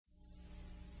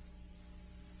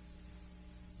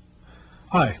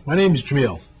Hi, my name is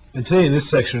Jamil, and today in this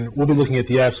section we'll be looking at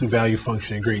the absolute value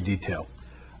function in great detail.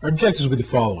 Our objectives will be the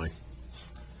following: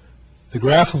 the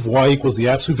graph of y equals the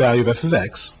absolute value of f of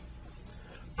x,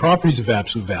 properties of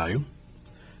absolute value,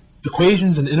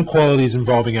 equations and inequalities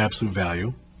involving absolute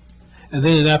value, and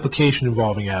then an application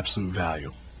involving absolute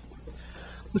value.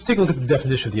 Let's take a look at the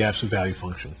definition of the absolute value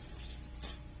function.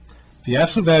 The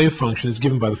absolute value function is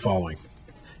given by the following: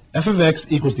 f of x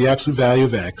equals the absolute value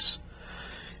of x,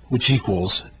 which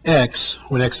equals x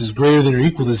when x is greater than or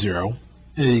equal to 0,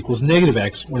 and it equals negative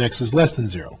x when x is less than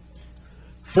 0.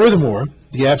 Furthermore,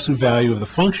 the absolute value of the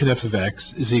function f of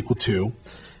x is equal to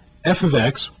f of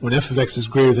x when f of x is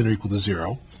greater than or equal to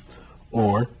 0,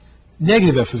 or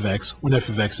negative f of x when f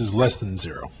of x is less than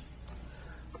 0.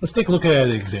 Let's take a look at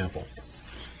an example.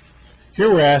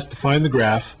 Here we're asked to find the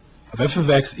graph of f of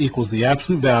x equals the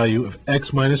absolute value of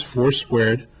x minus 4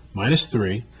 squared minus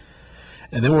 3,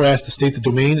 and then we're asked to state the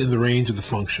domain and the range of the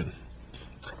function.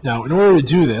 Now, in order to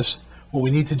do this, what we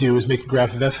need to do is make a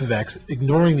graph of f of x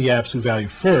ignoring the absolute value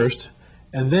first,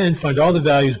 and then find all the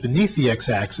values beneath the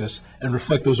x-axis and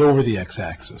reflect those over the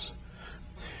x-axis.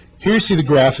 Here you see the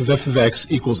graph of f of x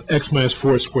equals x minus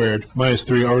 4 squared minus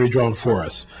 3 already drawn for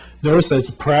us. Notice that it's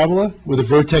a parabola with a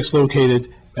vertex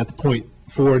located at the point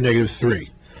 4, negative 3.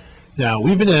 Now,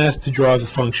 we've been asked to draw the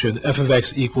function f of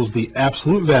x equals the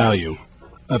absolute value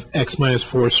of x minus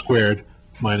 4 squared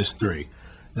minus 3.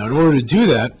 Now, in order to do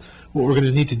that, what we're going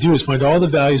to need to do is find all the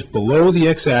values below the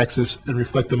x-axis and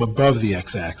reflect them above the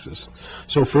x-axis.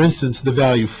 So, for instance, the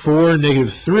value 4,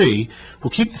 negative 3 will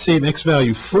keep the same x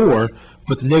value 4,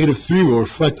 but the negative 3 will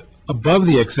reflect above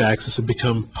the x-axis and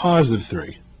become positive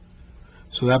 3.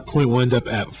 So that point will end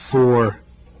up at 4,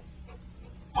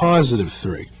 positive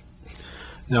 3.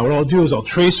 Now, what I'll do is I'll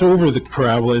trace over the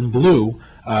parabola in blue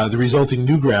the resulting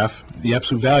new graph, the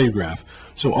absolute value graph.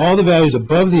 So all the values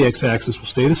above the x-axis will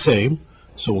stay the same,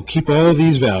 so we'll keep all of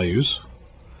these values.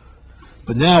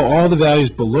 But now all the values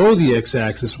below the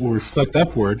x-axis will reflect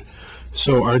upward,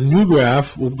 so our new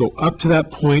graph will go up to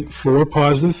that point 4,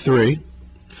 positive 3,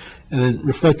 and then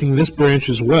reflecting this branch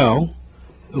as well,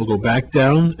 it will go back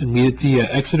down and meet at the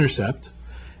x-intercept.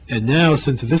 And now,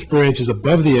 since this branch is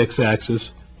above the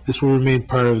x-axis, this will remain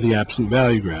part of the absolute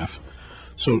value graph.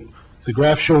 So the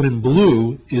graph shown in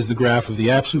blue is the graph of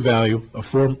the absolute value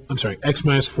of x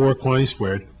minus 4 quantity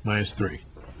squared minus 3.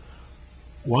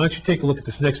 Why don't you take a look at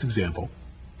this next example.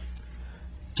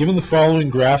 Given the following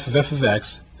graph of f of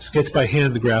x, sketch by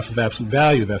hand the graph of absolute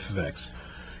value of f of x.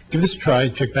 Give this a try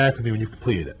and check back with me when you've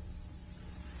completed it.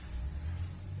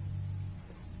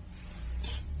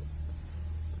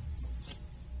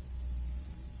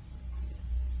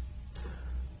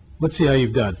 Let's see how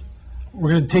you've done.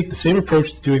 We're going to take the same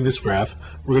approach to doing this graph.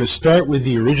 We're going to start with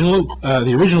the original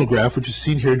graph, which is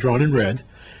seen here drawn in red.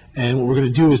 And what we're going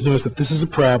to do is notice that this is a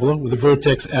parabola with a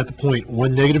vertex at the point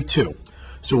 1, negative 2.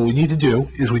 So what we need to do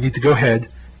is we need to go ahead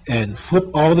and flip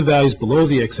all the values below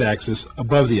the x-axis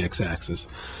above the x-axis.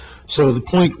 So the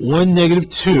point 1, negative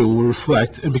 2 will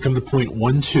reflect and become the point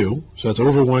 1, 2. So that's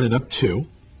over 1 and up 2.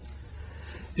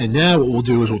 And now what we'll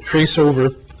do is we'll trace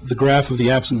over the graph of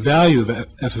the absolute value of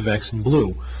f of x in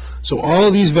blue. So all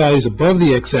of these values above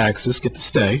the x-axis get to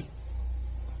stay.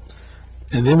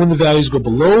 And then when the values go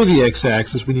below the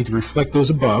x-axis, we need to reflect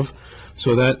those above.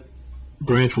 So that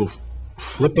branch will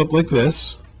flip up like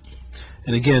this.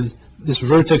 And again, this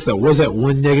vertex that was at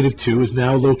 1, negative 2 is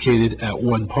now located at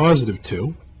 1, positive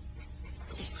 2.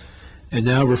 And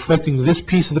now reflecting this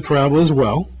piece of the parabola as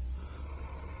well.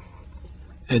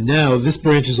 And now this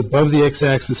branch is above the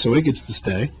x-axis, so it gets to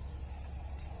stay.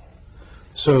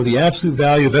 So the absolute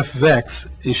value of f of x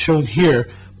is shown here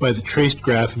by the traced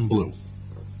graph in blue.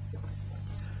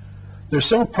 There are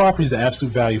several properties that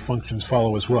absolute value functions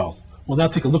follow as well. We'll now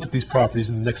take a look at these properties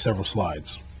in the next several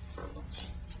slides.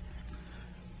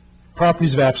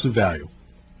 Properties of absolute value.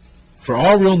 For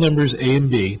all real numbers a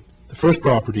and b, the first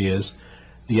property is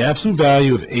the absolute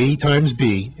value of a times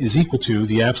b is equal to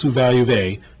the absolute value of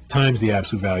a times the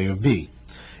absolute value of b.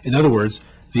 In other words,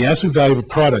 the absolute value of a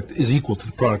product is equal to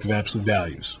the product of absolute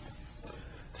values. The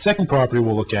second property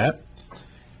we'll look at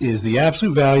is the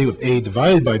absolute value of a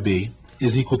divided by b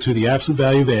is equal to the absolute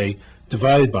value of a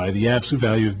divided by the absolute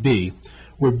value of b,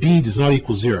 where b does not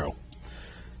equal 0.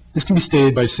 This can be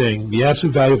stated by saying the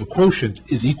absolute value of a quotient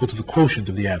is equal to the quotient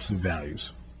of the absolute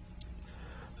values.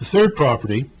 The third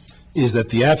property is that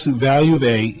the absolute value of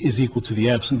a is equal to the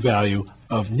absolute value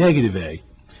of negative a.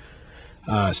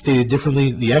 Stated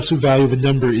differently, the absolute value of a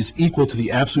number is equal to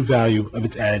the absolute value of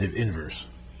its additive inverse.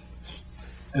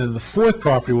 And then the fourth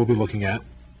property we'll be looking at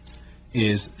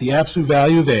is the absolute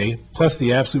value of a plus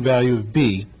the absolute value of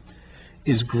b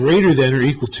is greater than or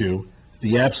equal to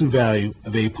the absolute value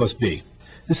of a plus b.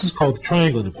 This is called the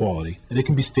triangle inequality, and it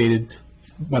can be stated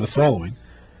by the following.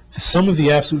 The sum of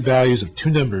the absolute values of two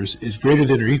numbers is greater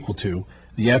than or equal to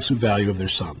the absolute value of their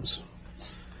sums.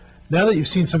 Now that you've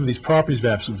seen some of these properties of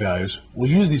absolute values, we'll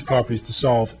use these properties to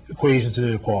solve equations and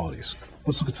inequalities.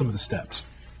 Let's look at some of the steps.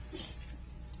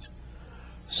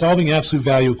 Solving absolute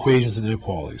value equations and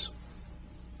inequalities.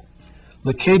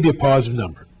 Let k be a positive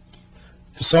number.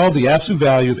 To solve the absolute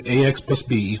value of ax plus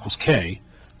b equals k,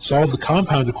 solve the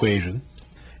compound equation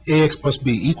ax plus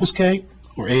b equals k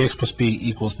or ax plus b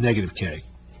equals negative k.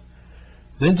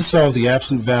 Then to solve the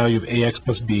absolute value of ax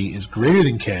plus b is greater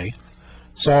than k,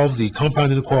 solve the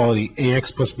compound inequality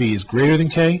ax plus b is greater than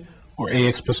k or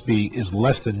ax plus b is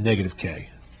less than negative k.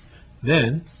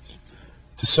 Then,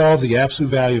 to solve the absolute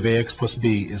value of ax plus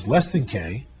b is less than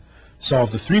k,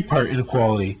 solve the three-part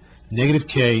inequality negative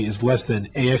k is less than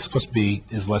ax plus b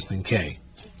is less than k.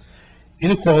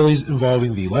 Inequalities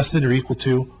involving the less than or equal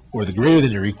to or the greater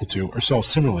than or equal to are solved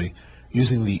similarly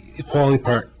using the equality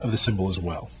part of the symbol as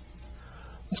well.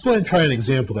 Let's go ahead and try an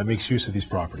example that makes use of these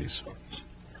properties.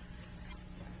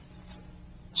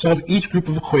 Solve each group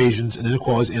of equations and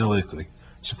inequalities analytically.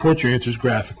 Support your answers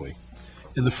graphically.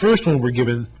 In the first one, we're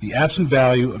given the absolute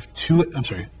value of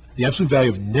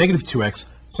negative 2x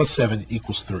plus 7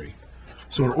 equals 3.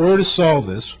 So in order to solve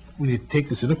this, we need to take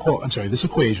this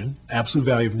equation, absolute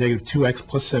value of negative 2x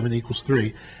plus 7 equals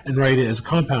 3, and write it as a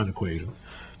compound equation.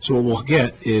 So what we'll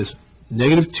get is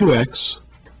negative 2x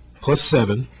plus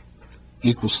 7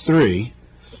 equals 3,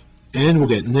 and we'll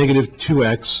get negative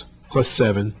 2x plus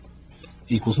 7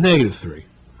 equals negative 3.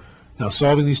 Now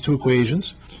solving these two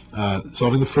equations,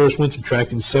 solving the first one,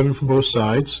 subtracting 7 from both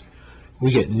sides,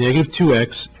 we get negative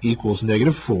 2x equals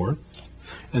negative 4.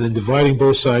 And then dividing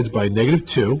both sides by negative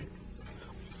 2,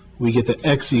 we get that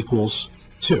x equals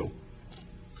 2.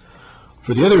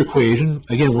 For the other equation,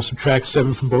 again, we'll subtract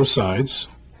 7 from both sides,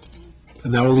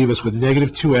 and that will leave us with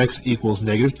negative 2x equals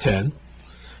negative 10.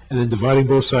 And then dividing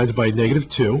both sides by negative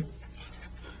 2,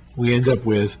 we end up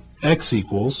with x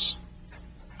equals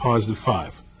positive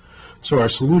 5. So our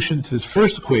solution to this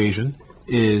first equation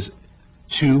is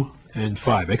 2 and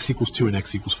 5. X equals 2 and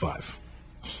x equals 5.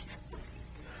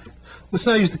 Let's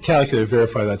now use the calculator to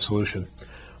verify that solution.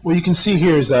 What you can see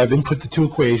here is that I've input the two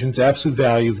equations, absolute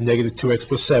value of negative 2x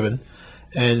plus 7,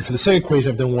 and for the second equation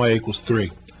I've done y equals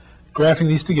 3. Graphing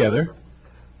these together,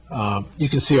 you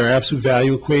can see our absolute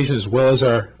value equation as well as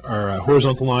our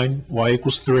horizontal line, y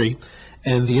equals 3,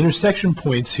 and the intersection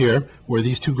points here where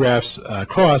these two graphs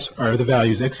cross are the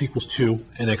values x equals 2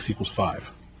 and x equals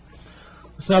 5.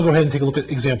 Let's now go ahead and take a look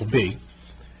at example B.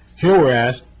 Here we're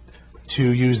asked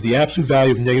to use the absolute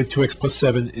value of negative 2x plus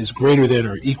 7 is greater than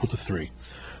or equal to 3.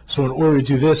 So in order to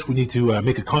do this, we need to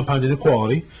make a compound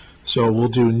inequality. So we'll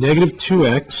do negative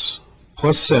 2x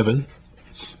plus 7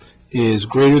 is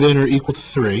greater than or equal to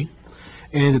 3.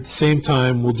 And at the same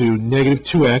time, we'll do negative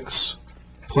 2x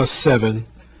plus 7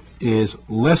 is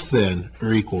less than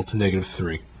or equal to negative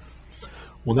 3.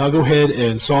 We'll now go ahead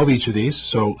and solve each of these.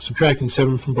 So subtracting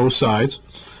 7 from both sides,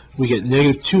 we get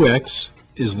negative 2x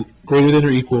is greater than or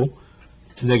equal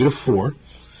to negative 4,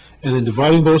 and then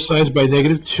dividing both sides by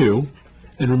negative 2,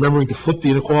 and remembering to flip the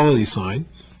inequality sign,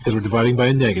 because we're dividing by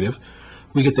a negative,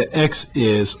 we get that x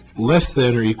is less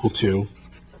than or equal to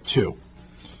 2.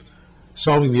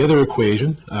 Solving the other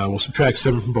equation, we'll subtract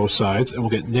 7 from both sides, and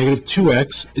we'll get negative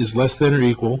 2x is less than or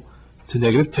equal to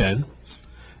negative 10,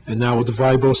 and now we'll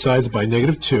divide both sides by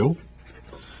negative 2,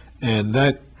 and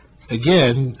that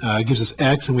again gives us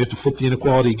x, and we have to flip the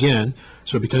inequality again,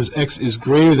 so it becomes x is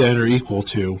greater than or equal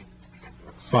to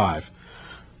 5.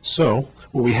 So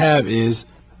what we have is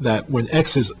that when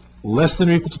x is less than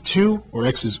or equal to 2 or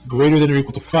x is greater than or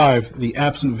equal to 5, the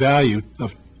absolute value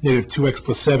of negative 2x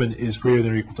plus 7 is greater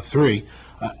than or equal to 3.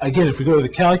 Again, if we go to the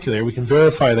calculator, we can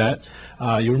verify that.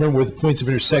 You remember where the points of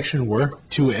intersection were,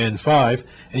 2 and 5,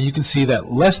 and you can see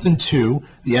that less than 2,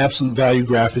 the absolute value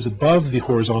graph is above the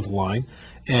horizontal line,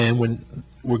 and when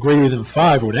we're greater than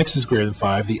 5, or when x is greater than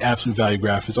 5, the absolute value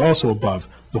graph is also above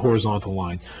the horizontal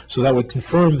line. So that would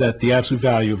confirm that the absolute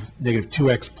value of negative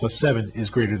 2x plus 7 is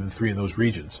greater than 3 in those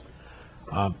regions.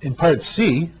 In part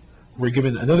C, we're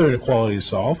given another inequality to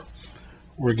solve.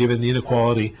 We're given the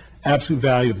inequality absolute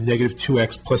value of negative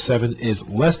 2x plus 7 is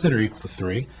less than or equal to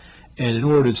 3. And in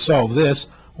order to solve this,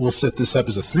 we'll set this up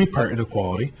as a three-part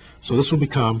inequality. So this will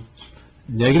become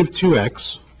negative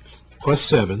 2x plus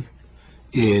 7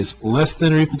 is less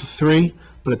than or equal to 3,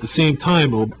 but at the same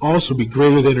time it will also be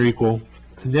greater than or equal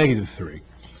to negative 3.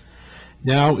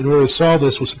 Now, in order to solve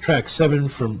this, we'll subtract 7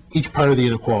 from each part of the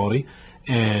inequality,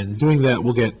 And doing that,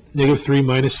 we'll get negative 3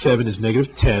 minus 7 is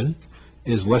negative 10,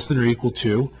 is less than or equal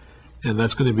to, and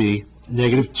that's going to be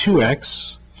negative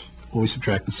 2x when we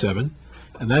subtract the 7,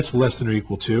 and that's less than or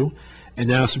equal to. And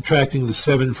now subtracting the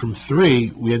 7 from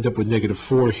 3, we end up with negative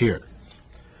 4 here.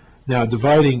 Now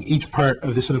dividing each part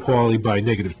of this inequality by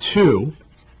negative 2,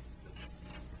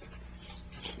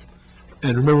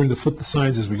 and remembering to flip the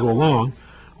signs as we go along,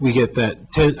 we get that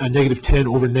negative 10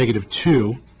 over negative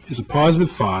 2 is a positive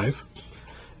 5,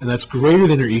 and that's greater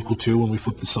than or equal to when we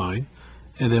flip the sign.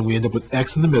 And then we end up with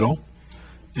x in the middle,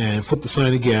 and flip the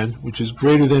sign again, which is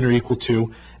greater than or equal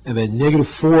to, and then negative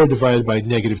 4 divided by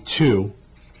negative 2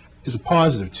 is a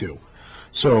positive 2.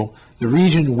 So the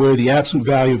region where the absolute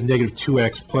value of negative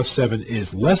 2x plus 7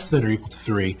 is less than or equal to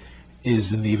 3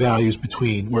 is in the values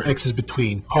between, where x is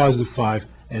between positive 5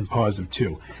 and positive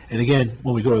 2. And again,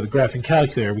 when we go to the graphing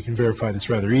calculator, we can verify this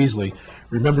rather easily.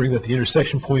 Remembering that the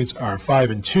intersection points are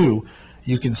 5 and 2,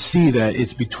 you can see that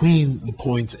it's between the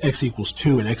points x equals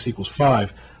 2 and x equals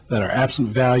 5 that our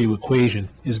absolute value equation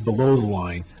is below the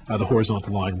line, the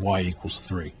horizontal line y equals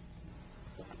 3.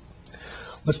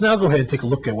 Let's now go ahead and take a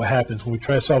look at what happens when we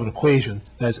try to solve an equation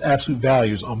that has absolute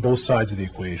values on both sides of the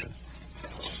equation.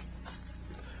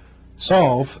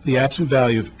 Solve the absolute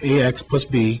value of ax plus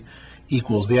b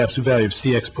equals the absolute value of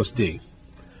cx plus d.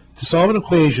 To solve an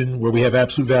equation where we have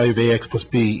absolute value of ax plus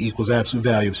b equals absolute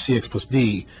value of cx plus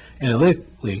d,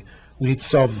 analytically, we need to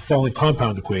solve the following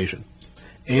compound equation.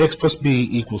 Ax plus b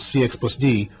equals cx plus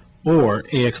d, or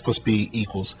ax plus b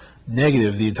equals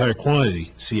negative the entire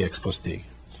quantity cx plus d.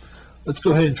 Let's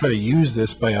go ahead and try to use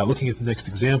this by looking at the next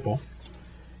example.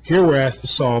 Here we're asked to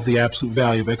solve the absolute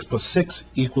value of x plus 6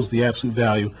 equals the absolute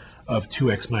value of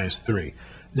 2x minus 3.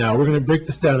 Now we're going to break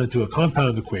this down into a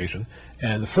compound equation,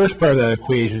 and the first part of that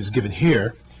equation is given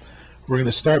here. We're going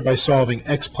to start by solving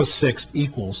x plus 6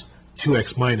 equals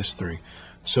 2x minus 3.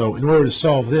 So in order to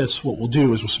solve this, what we'll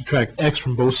do is we'll subtract x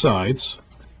from both sides,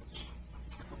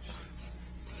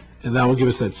 and that will give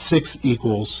us that 6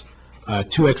 equals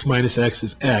 2x minus x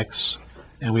is x,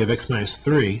 and we have x minus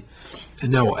 3.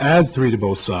 And now we'll add 3 to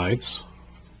both sides,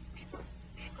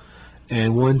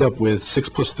 and we'll end up with 6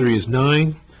 plus 3 is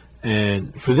 9,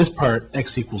 and for this part,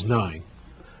 x equals 9.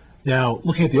 Now,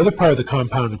 looking at the other part of the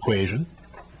compound equation,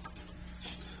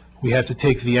 we have to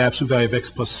take the absolute value of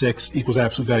x plus 6 equals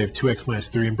absolute value of 2x minus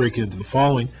 3 and break it into the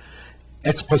following.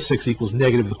 X plus 6 equals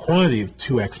negative the quantity of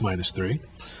 2x minus 3.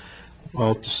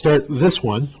 Well, to start this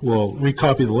one, we'll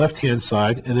recopy the left-hand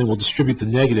side, and then we'll distribute the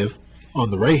negative on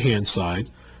the right-hand side.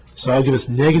 So that'll give us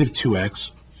negative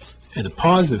 2x and a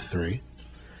positive 3.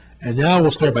 And now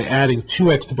we'll start by adding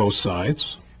 2x to both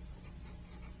sides.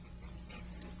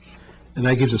 And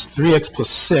that gives us 3x plus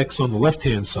 6 on the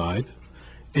left-hand side,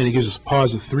 and it gives us a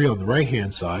positive 3 on the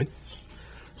right-hand side.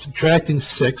 Subtracting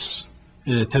 6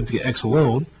 in an attempt to get x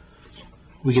alone,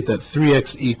 we get that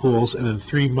 3x equals, and then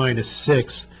 3 minus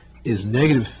 6 is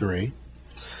negative 3.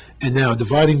 And now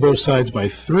dividing both sides by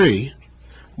 3,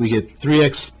 we get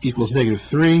 3x equals negative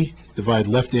 3, divide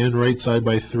left and right side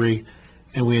by 3,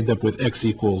 and we end up with x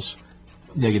equals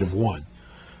negative 1.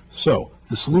 So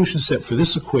the solution set for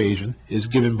this equation is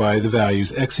given by the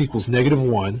values x equals negative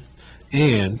 1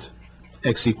 and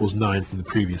x equals 9 from the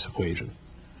previous equation.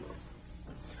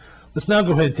 Let's now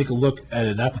go ahead and take a look at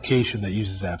an application that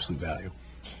uses absolute value.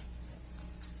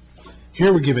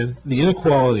 Here we're given the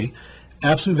inequality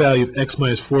absolute value of x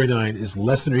minus 49 is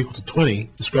less than or equal to 20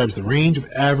 describes the range of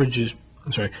average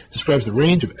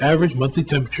monthly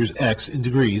temperatures x in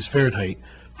degrees Fahrenheit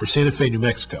for Santa Fe, New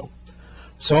Mexico.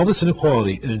 Solve this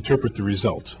inequality and interpret the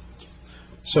result.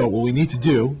 So what we need to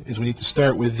do is we need to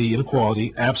start with the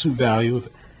inequality absolute value of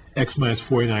x minus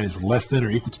 49 is less than or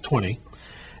equal to 20.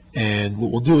 And what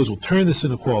we'll do is we'll turn this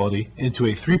inequality into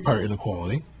a three-part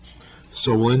inequality.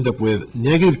 So we'll end up with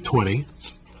negative 20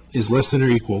 is less than or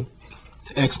equal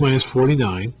to x minus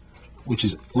 49, which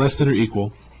is less than or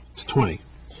equal to 20.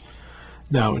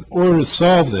 Now, in order to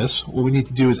solve this, what we need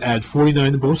to do is add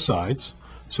 49 to both sides.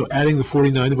 So adding the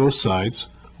 49 to both sides,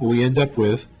 what we end up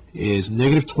with is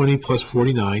negative 20 plus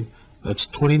 49, that's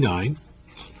 29,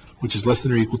 which is less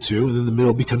than or equal to, and then the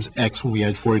middle becomes x when we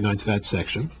add 49 to that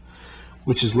section,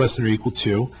 which is less than or equal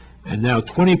to, and now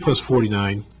 20 plus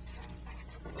 49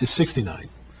 is 69.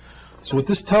 So what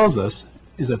this tells us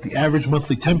is that the average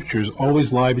monthly temperatures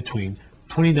always lie between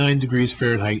 29 degrees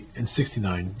Fahrenheit and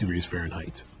 69 degrees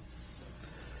Fahrenheit.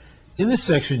 In this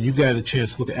section, you've got a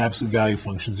chance to look at absolute value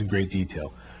functions in great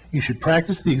detail. You should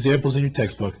practice the examples in your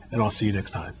textbook, and I'll see you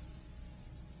next time.